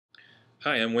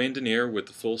Hi, I'm Wayne Denier with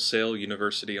the Full Sail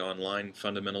University Online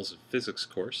Fundamentals of Physics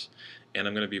course, and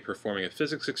I'm going to be performing a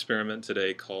physics experiment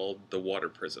today called the water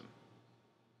prism.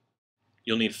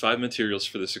 You'll need 5 materials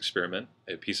for this experiment: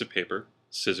 a piece of paper,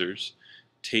 scissors,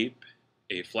 tape,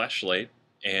 a flashlight,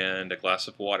 and a glass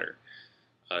of water.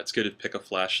 It's good to pick a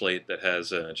flashlight that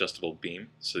has an adjustable beam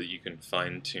so that you can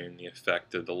fine-tune the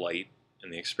effect of the light in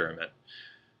the experiment.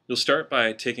 You'll start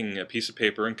by taking a piece of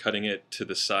paper and cutting it to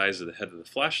the size of the head of the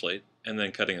flashlight, and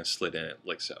then cutting a slit in it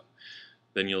like so.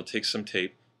 Then you'll take some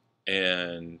tape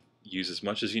and use as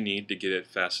much as you need to get it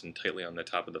fastened tightly on the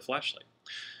top of the flashlight.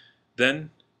 Then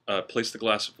place the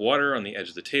glass of water on the edge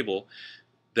of the table,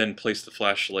 then place the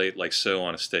flashlight like so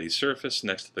on a steady surface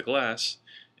next to the glass,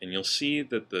 and you'll see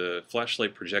that the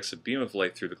flashlight projects a beam of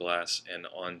light through the glass and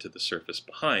onto the surface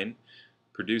behind,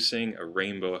 producing a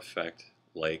rainbow effect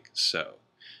like so.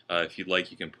 If you'd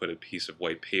like, you can put a piece of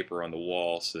white paper on the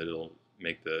wall so that it'll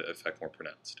make the effect more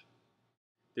pronounced.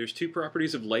 There's 2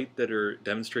 properties of light that are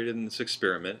demonstrated in this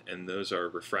experiment, and those are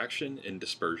refraction and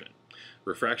dispersion.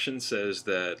 Refraction says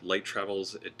that light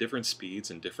travels at different speeds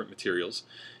in different materials,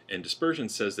 and dispersion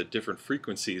says that different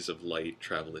frequencies of light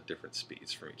travel at different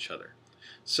speeds from each other.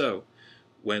 So,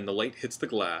 when the light hits the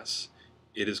glass,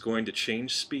 it is going to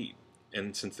change speed,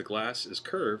 and since the glass is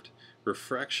curved,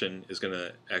 refraction is going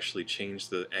to actually change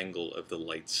the angle of the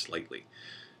light slightly.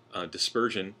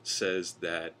 Dispersion says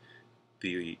that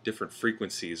the different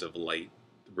frequencies of light,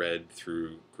 red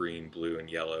through green, blue, and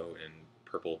yellow, and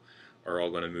purple, are all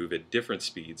going to move at different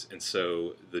speeds, and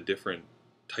so the different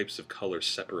types of colors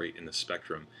separate in the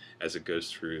spectrum as it goes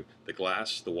through the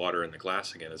glass, the water, and the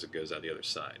glass again as it goes out the other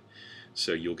side.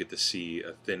 So you'll get to see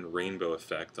a thin rainbow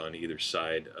effect on either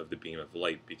side of the beam of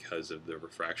light because of the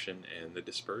refraction and the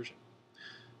dispersion.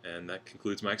 And that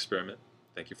concludes my experiment.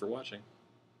 Thank you for watching.